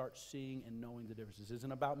need to start seeing and knowing the difference. This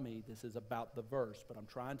isn't about me. This is about the verse. But I'm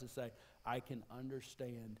trying to say I can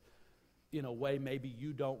understand in a way maybe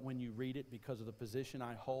you don't when you read it because of the position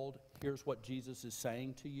I hold. Here's what Jesus is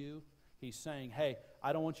saying to you. He's saying, hey,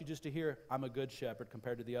 I don't want you just to hear I'm a good shepherd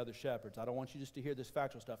compared to the other shepherds. I don't want you just to hear this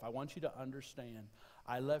factual stuff. I want you to understand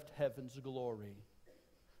I left heaven's glory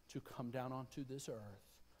to come down onto this earth,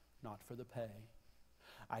 not for the pay.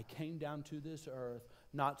 I came down to this earth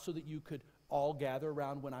not so that you could all gather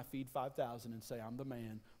around when I feed 5,000 and say I'm the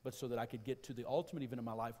man, but so that I could get to the ultimate event in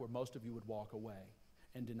my life where most of you would walk away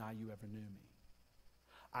and deny you ever knew me.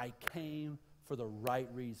 I came for the right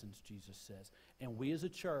reasons, Jesus says. And we as a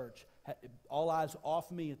church, all eyes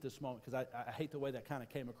off me at this moment, because I hate the way that kind of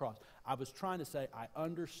came across. I was trying to say I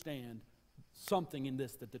understand something in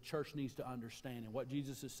this that the church needs to understand. And what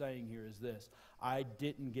Jesus is saying here is this: I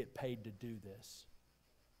didn't get paid to do this.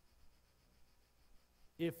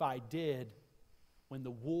 If I did, when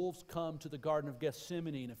the wolves come to the Garden of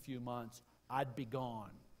Gethsemane in a few months, I'd be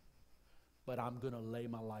gone. But I'm going to lay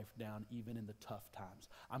my life down even in the tough times.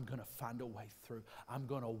 I'm going to find a way through. I'm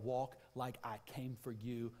going to walk like I came for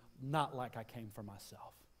you, not like I came for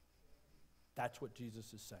myself. That's what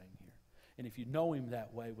Jesus is saying here. And if you know him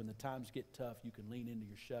that way, when the times get tough, you can lean into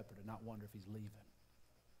your shepherd and not wonder if he's leaving.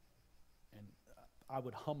 And I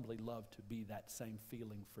would humbly love to be that same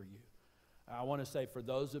feeling for you. I want to say, for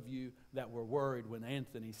those of you that were worried when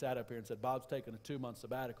Anthony sat up here and said, Bob's taking a 2-month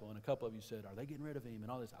sabbatical, and a couple of you said, are they getting rid of him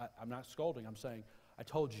and all this? I'm not scolding. I'm saying, I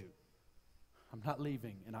told you. I'm not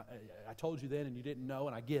leaving. And I told you then, and you didn't know,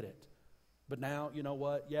 and I get it. But now, you know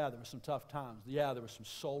what? Yeah, there were some tough times. Yeah, there was some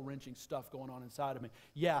soul-wrenching stuff going on inside of me.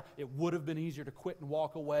 Yeah, it would have been easier to quit and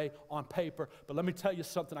walk away on paper. But let me tell you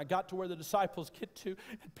something. I got to where the disciples get to,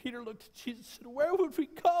 and Peter looked at Jesus and said, where would we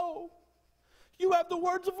go? You have the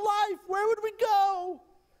words of life. Where would we go?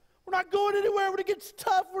 We're not going anywhere when it gets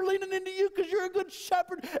tough. We're leaning into you because you're a good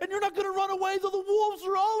shepherd, and you're not going to run away though the wolves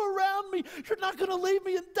are all around me. You're not going to leave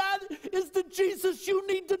me, and that is the Jesus you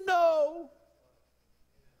need to know.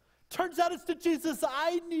 Turns out it's the Jesus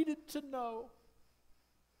I needed to know.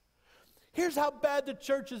 Here's how bad the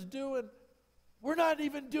church is doing. We're not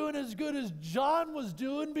even doing as good as John was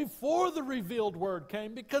doing before the revealed word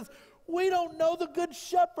came, because we don't know the good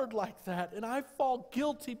shepherd like that. And I fall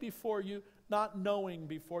guilty before you, not knowing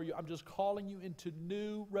before you. I'm just calling you into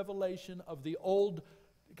new revelation of the old,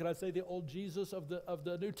 can I say the old Jesus of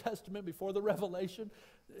the New Testament before the revelation?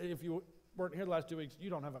 If you weren't here the last 2 weeks, you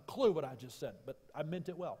don't have a clue what I just said, but I meant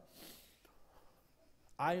it well.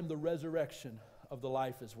 I am the resurrection of the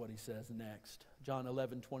life, is what he says next. John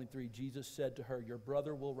 11:23, Jesus said to her, your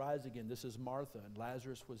brother will rise again. This is Martha, and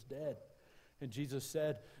Lazarus was dead. And Jesus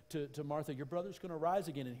said to Martha, your brother's going to rise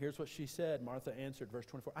again. And here's what she said. Martha answered, verse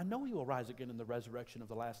 24, I know he will rise again in the resurrection of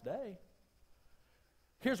the last day.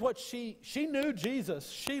 Here's what she knew Jesus.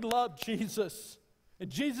 She loved Jesus. And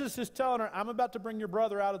Jesus is telling her, I'm about to bring your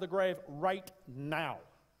brother out of the grave right now.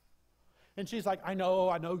 And she's like, I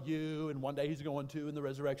know you. And one day he's going to in the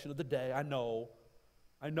resurrection of the day. I know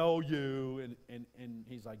you. And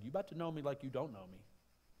he's like, you about to know me like you don't know me.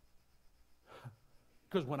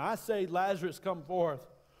 Because when I say Lazarus come forth,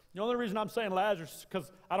 the only reason I'm saying Lazarus is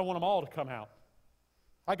because I don't want them all to come out.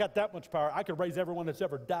 I got that much power. I could raise everyone that's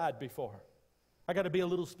ever died before. I got to be a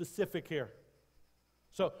little specific here.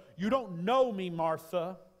 So you don't know me,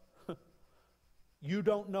 Martha. You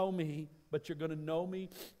don't know me, but you're going to know me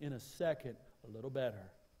in a second a little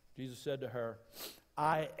better. Jesus said to her,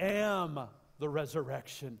 I am the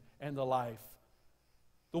resurrection and the life.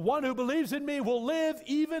 The one who believes in me will live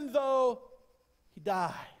even though he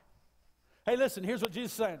die. Hey, listen, here's what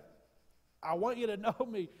Jesus is saying. I want you to know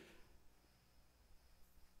me.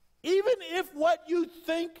 Even if what you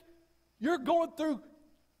think you're going through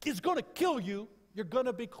is going to kill you, you're going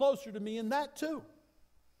to be closer to me in that too.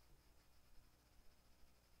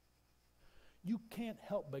 You can't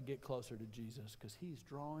help but get closer to Jesus because he's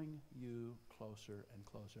drawing you closer and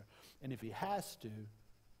closer. And if he has to,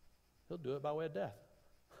 he'll do it by way of death.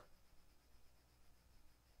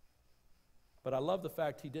 But I love the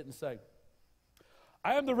fact he didn't say,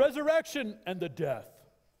 I am the resurrection and the death.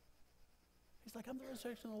 He's like, I'm the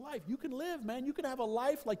resurrection and the life. You can live, man. You can have a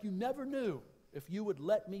life like you never knew if you would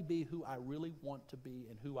let me be who I really want to be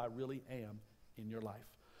and who I really am in your life.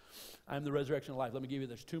 I am the resurrection and life. Let me give you,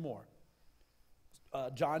 there's 2 more.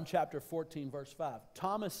 John chapter 14, verse 5.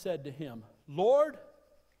 Thomas said to him, Lord,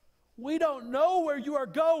 we don't know where you are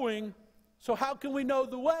going, so how can we know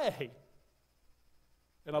the way?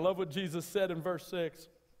 And I love what Jesus said in verse 6.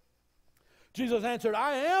 Jesus answered,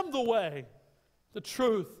 I am the way, the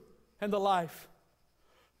truth, and the life.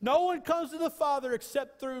 No one comes to the Father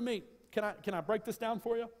except through me. Can I break this down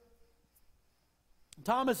for you?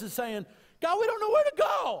 Thomas is saying, God, we don't know where to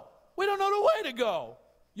go. We don't know the way to go.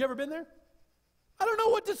 You ever been there? I don't know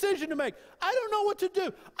what decision to make. I don't know what to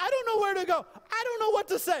do. I don't know where to go. I don't know what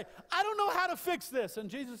to say. I don't know how to fix this. And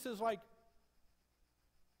Jesus is like,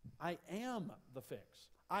 I am the fix.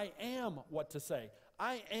 I am what to say.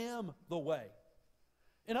 I am the way.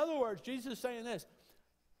 In other words, Jesus is saying this.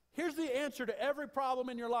 Here's the answer to every problem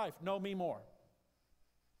in your life. Know me more.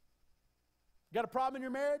 Got a problem in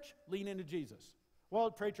your marriage? Lean into Jesus. Well,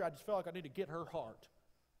 preacher, I just feel like I need to get her heart.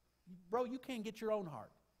 Bro, you can't get your own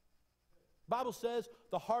heart. The Bible says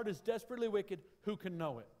the heart is desperately wicked. Who can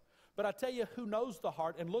know it? But I tell you who knows the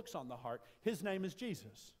heart and looks on the heart. His name is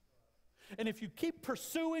Jesus. And if you keep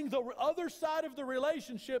pursuing the other side of the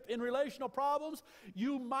relationship in relational problems,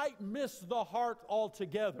 you might miss the heart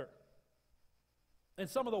altogether. And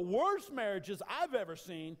some of the worst marriages I've ever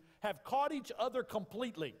seen have caught each other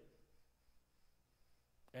completely.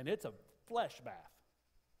 And it's a flesh bath.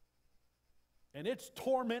 And it's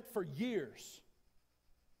torment for years.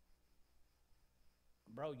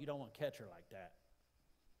 Bro, you don't want to catch her like that.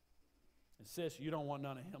 And sis, you don't want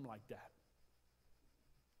none of him like that.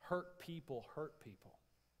 Hurt people hurt people.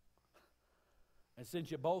 And since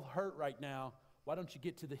you both hurt right now, why don't you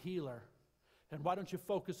get to the healer? And why don't you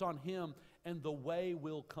focus on him? And the way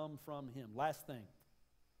will come from him. Last thing.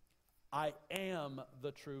 I am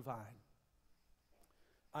the true vine.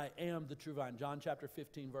 I am the true vine. John chapter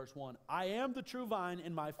 15, verse 1. I am the true vine,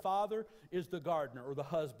 and my Father is the gardener, or the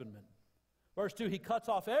husbandman. Verse 2, he cuts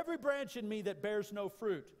off every branch in me that bears no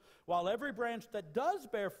fruit, while every branch that does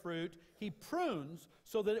bear fruit, he prunes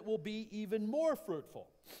so that it will be even more fruitful.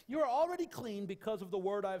 You are already clean because of the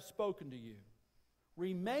word I have spoken to you.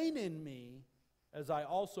 Remain in me as I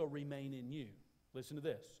also remain in you. Listen to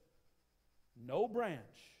this. No branch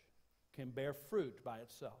can bear fruit by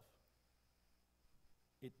itself.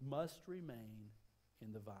 It must remain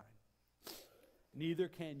in the vine. Neither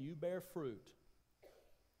can you bear fruit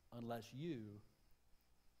unless you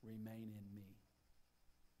remain in me.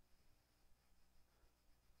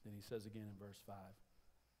 Then he says again in verse 5,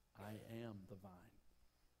 I am the vine.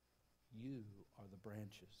 You are the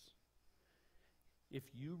branches. If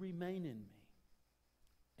you remain in me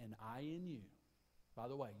and I in you, by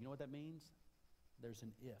the way, you know what that means? There's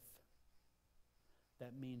an if.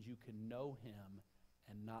 That means you can know him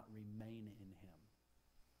and not remain in him.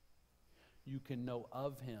 You can know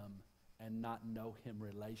of him and not know him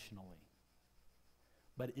relationally.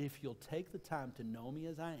 But if you'll take the time to know me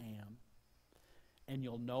as I am, and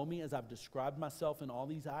you'll know me as I've described myself in all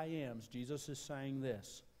these I ams, Jesus is saying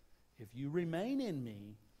this: if you remain in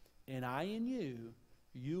me and I in you,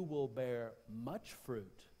 you will bear much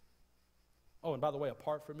fruit. Oh, and by the way,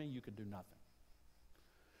 apart from me, you can do nothing.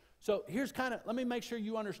 So here's let me make sure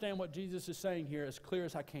you understand what Jesus is saying here as clear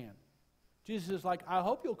as I can. Jesus is like, I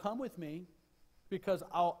hope you'll come with me because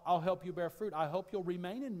I'll help you bear fruit. I hope you'll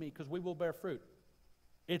remain in me because we will bear fruit.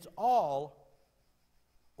 It's all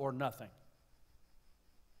or nothing.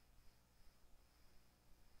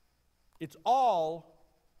 It's all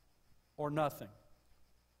or nothing.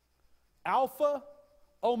 Alpha,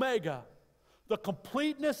 Omega. The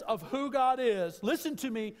completeness of who God is. Listen to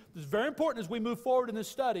me. This is very important as we move forward in this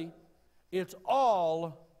study. It's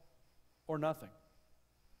all or nothing.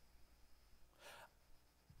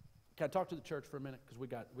 Can I talk to the church for a minute? Because we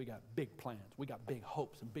got big plans. We got big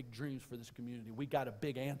hopes and big dreams for this community. We got a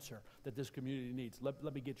big answer that this community needs.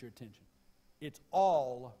 Let me get your attention. It's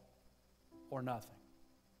all or nothing.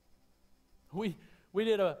 We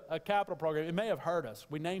did a capital program. It may have hurt us.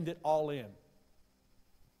 We named it All In.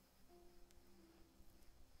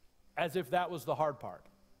 As if that was the hard part.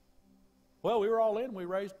 Well, we were all in. We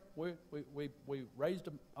raised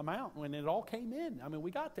an amount when it all came in. I mean, we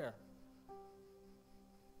got there.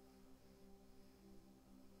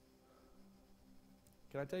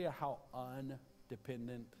 Can I tell you how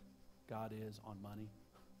undependent God is on money?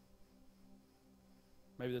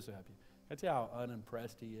 Maybe this will help you. Can I tell you how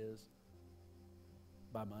unimpressed he is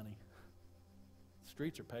by money?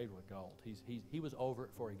 Streets are paved with gold. He was over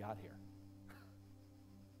it before he got here.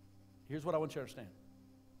 Here's what I want you to understand.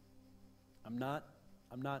 I'm not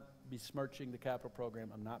besmirching the capital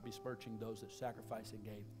program. I'm not besmirching those that sacrificed and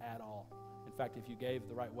gave at all. In fact, if you gave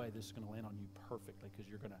the right way, this is going to land on you perfectly because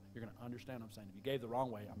you're going to understand what I'm saying. If you gave the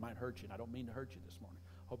wrong way, I might hurt you, and I don't mean to hurt you this morning.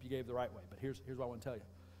 Hope you gave the right way. But here's what I want to tell you.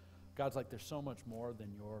 God's like, there's so much more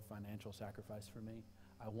than your financial sacrifice for me.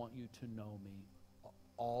 I want you to know me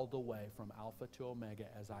all the way from Alpha to Omega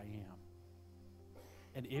as I am.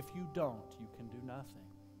 And if you don't, you can do nothing.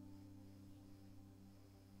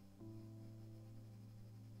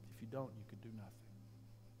 If you don't, you can do nothing.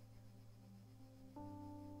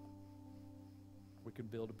 We can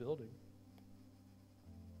build a building.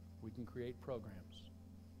 We can create programs.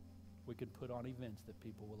 We can put on events that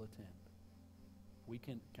people will attend. We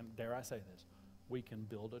can dare I say this, we can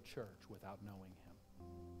build a church without knowing him.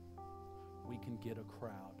 We can get a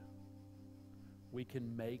crowd. We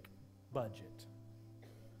can make budget.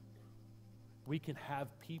 we can have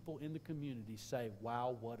people in the community say,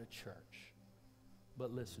 wow, what a church.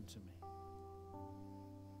 But listen to me.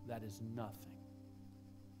 That is nothing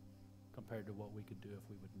compared to what we could do if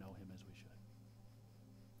we would know Him as we should.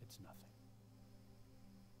 It's nothing.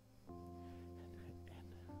 And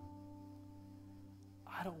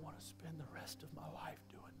I don't want to spend the rest of my life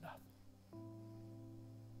doing nothing.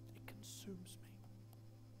 It consumes me.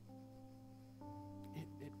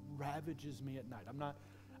 It ravages me at night.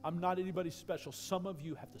 I'm not anybody special. Some of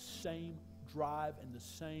you have the same drive and the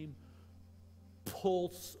same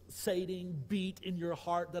pulsating beat in your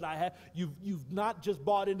heart that I have. You've not just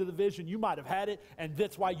bought into the vision. You might have had it, and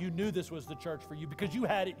that's why you knew this was the church for you, because you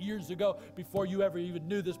had it years ago before you ever even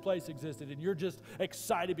knew this place existed, and you're just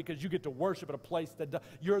excited because you get to worship at a place that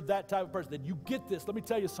you're that type of person. Then you get this. Let me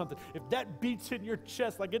tell you something. If that beats in your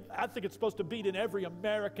chest like I think it's supposed to beat in every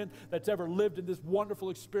American that's ever lived in this wonderful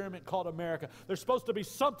experiment called America. There's supposed to be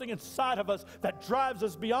something inside of us that drives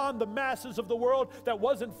us beyond the masses of the world that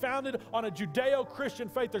wasn't founded on a Judeo-Christian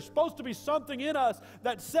faith. There's supposed to be something in us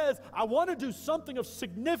that says, I want to do something of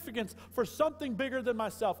significance for something bigger than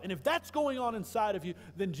myself. And if that's going on inside of you,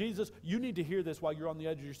 then Jesus, you need to hear this while you're on the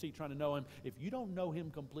edge of your seat trying to know Him. If you don't know Him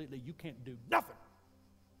completely, you can't do nothing.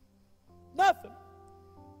 Nothing.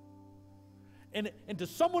 And to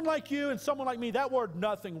someone like you and someone like me, that word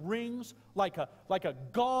nothing rings like a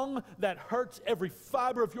gong that hurts every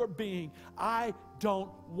fiber of your being. I don't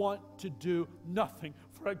want to do nothing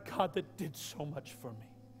for a God that did so much for me.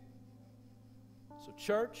 So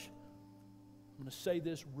church, I'm going to say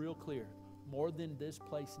this real clear. More than this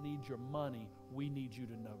place needs your money, we need you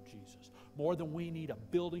to know Jesus. More than we need a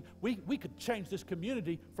building. We could change this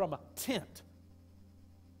community from a tent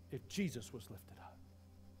if Jesus was lifted up.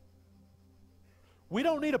 We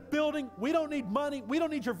don't need a building. We don't need money. We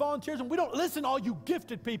don't need your volunteers. And we don't, listen, all you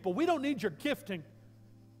gifted people, we don't need your gifting.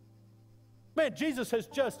 Man, Jesus has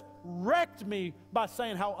just wrecked me by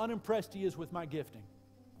saying how unimpressed He is with my gifting.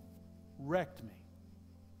 Wrecked me.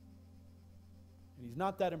 And He's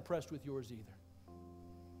not that impressed with yours either.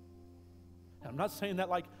 And I'm not saying that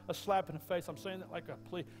like a slap in the face. I'm saying that like a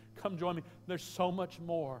plea. Come join me. There's so much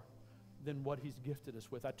more than what He's gifted us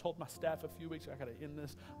with. I told my staff a few weeks ago, I got to end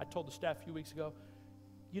this. I told the staff a few weeks ago,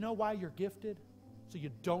 you know why you're gifted? So you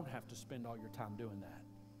don't have to spend all your time doing that.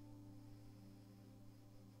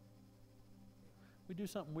 We do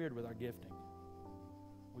something weird with our gifting.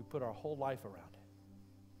 We put our whole life around it.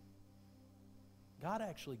 God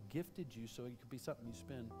actually gifted you so it could be something you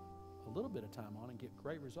spend a little bit of time on and get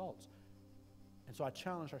great results. And so I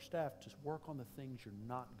challenge our staff to work on the things you're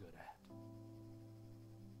not good at.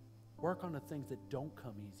 Work on the things that don't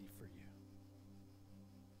come easy for you.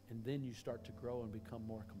 And then you start to grow and become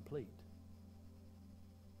more complete.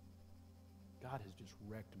 God has just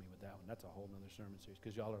wrecked me with that one. That's a whole nother sermon series,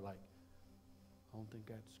 because y'all are like, I don't think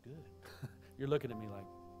that's good. You're looking at me like,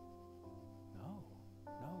 no,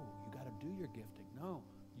 you got to do your gifting. No,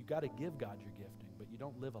 you got to give God your gifting, but you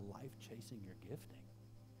don't live a life chasing your gifting.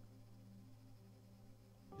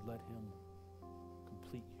 You let Him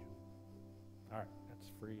complete you. All right,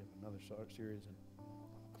 that's free in another series, and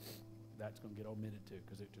that's going to get omitted too,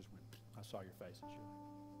 because it just went, I saw your faces.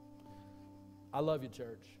 I love you,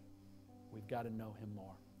 church. We've got to know Him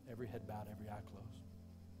more. Every head bowed, every eye closed.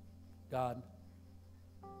 God,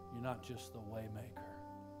 you're not just the way maker,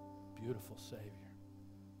 beautiful Savior.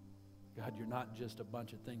 God, you're not just a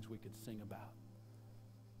bunch of things we could sing about.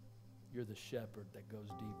 You're the shepherd that goes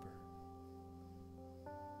deeper.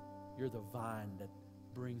 You're the vine that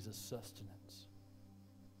brings us sustenance.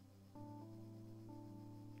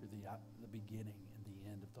 You're the beginning and the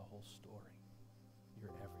end of the whole story.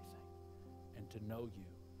 You're everything. And to know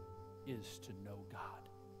you is to know God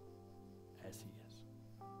as He is.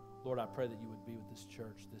 Lord, I pray that you would be with this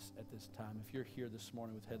church at this time. If you're here this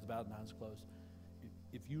morning with heads bowed and eyes closed,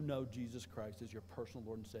 if you know Jesus Christ as your personal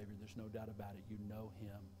Lord and Savior, there's no doubt about it. You know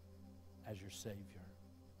Him as your Savior.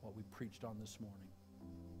 What we preached on this morning.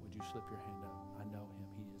 Would you slip your hand up? I know Him.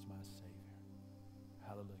 He is my Savior.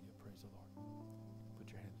 Hallelujah. Praise the Lord.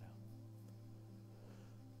 Put your hand down.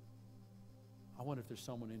 I wonder if there's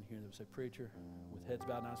someone in here that would say, Preacher, with heads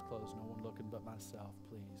bowed and eyes closed, no one looking but myself,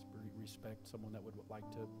 please respect someone that would like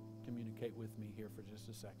to communicate with me here for just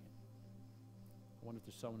a second. I wonder if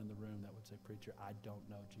there's someone in the room that would say, Preacher, I don't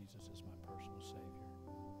know Jesus as my personal Savior.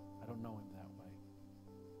 I don't know Him that way.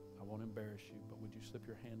 I won't embarrass you, but would you slip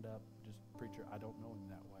your hand up? Just, Preacher, I don't know Him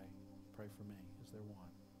that way. Pray for me. Is there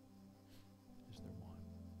one? Is there one?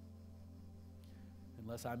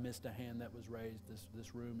 Unless I missed a hand that was raised,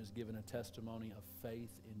 this room is given a testimony of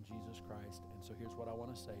faith in Jesus Christ. And so here's what I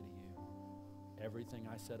want to say to you. Everything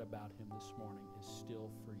I said about Him this morning is still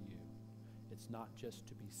for you. It's not just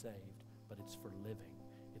to be saved, but it's for living.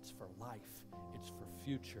 It's for life. It's for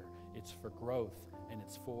future. It's for growth. And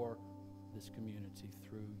it's for this community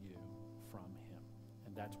through you from Him.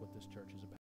 And that's what this church is about.